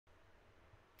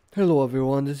Hello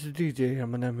everyone, this is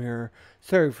DJMM here.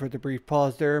 Sorry for the brief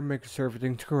pause there, making sure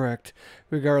everything's correct.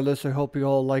 Regardless, I hope you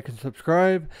all like and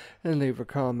subscribe and leave a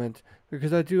comment,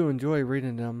 because I do enjoy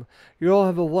reading them. You all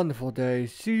have a wonderful day.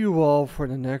 See you all for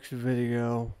the next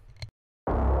video.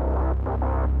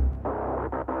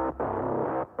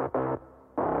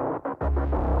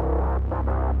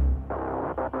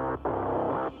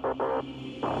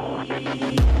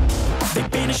 They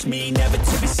banished me, never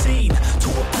to be seen, to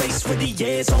a place where the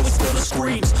air's always filled with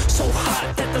screams. So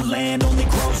hot that the land only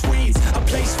grows weeds. A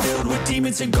place filled with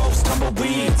demons and ghosts,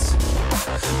 tumbleweeds.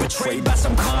 Betrayed by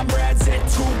some comrades, et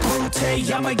tu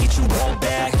brute, I'ma get you all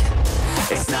back.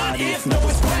 It's not if, no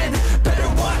it's when. Better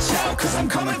watch out, cause I'm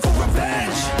coming for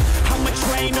revenge. I'ma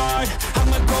train hard,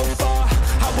 I'ma go far.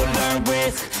 I will learn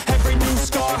with every new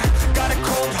scar. Got a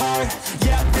cold heart,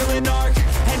 yeah I'm feeling arc.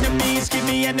 Enemies give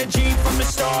me energy from the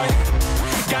start.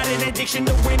 Got an addiction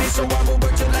to winning, so I will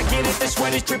work till I get it. The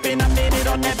sweat is dripping, I'm in it,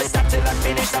 I'll never stop till I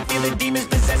finish. I'm feeling demons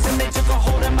possessing, they took a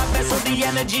hold of my vessel. The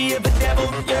energy of a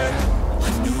devil, yeah.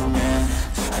 A new man,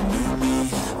 a new me.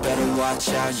 Better watch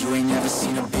out, you ain't never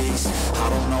seen a beast. I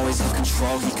don't always have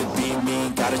control, he could be me.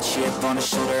 Got a chip on his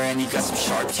shoulder and he got some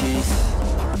sharp teeth.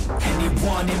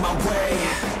 Anyone in my way,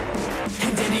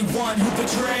 and anyone who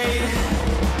betrayed,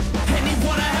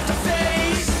 anyone I have to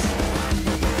face,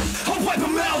 I'll wipe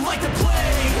them out like the plague.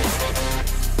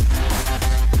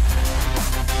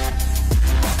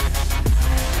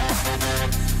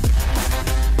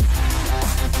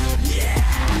 Yeah.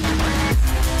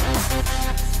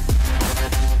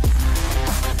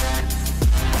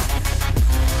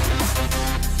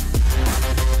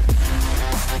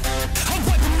 I'll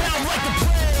wipe them out like the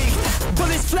plague.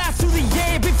 Bullets fly through the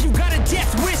air. If you got a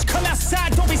death wish, come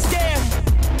outside, don't be scared.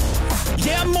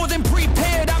 Yeah, I'm more than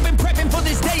prepared. I've been prepping for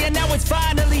this day and now it's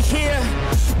finally here.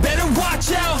 Better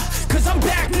watch out, cause I'm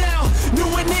back now. New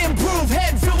and improved,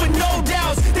 head filled with no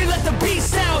doubts. They let the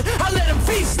beast out, I let them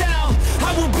feast now.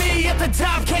 I will be at the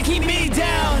top, can't keep me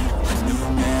down. A new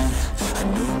man, a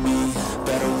new me.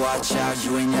 Better watch out,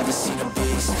 you ain't never seen a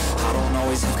beast. I don't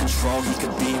always have control, he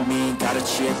could be me. Got a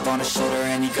chip on his shoulder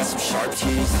and he got some sharp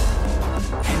teeth.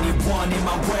 Anyone in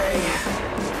my way,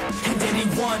 and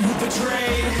anyone who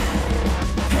betrayed,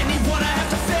 anyone I have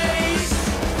to face,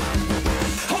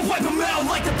 I'll wipe them out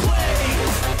like the plague.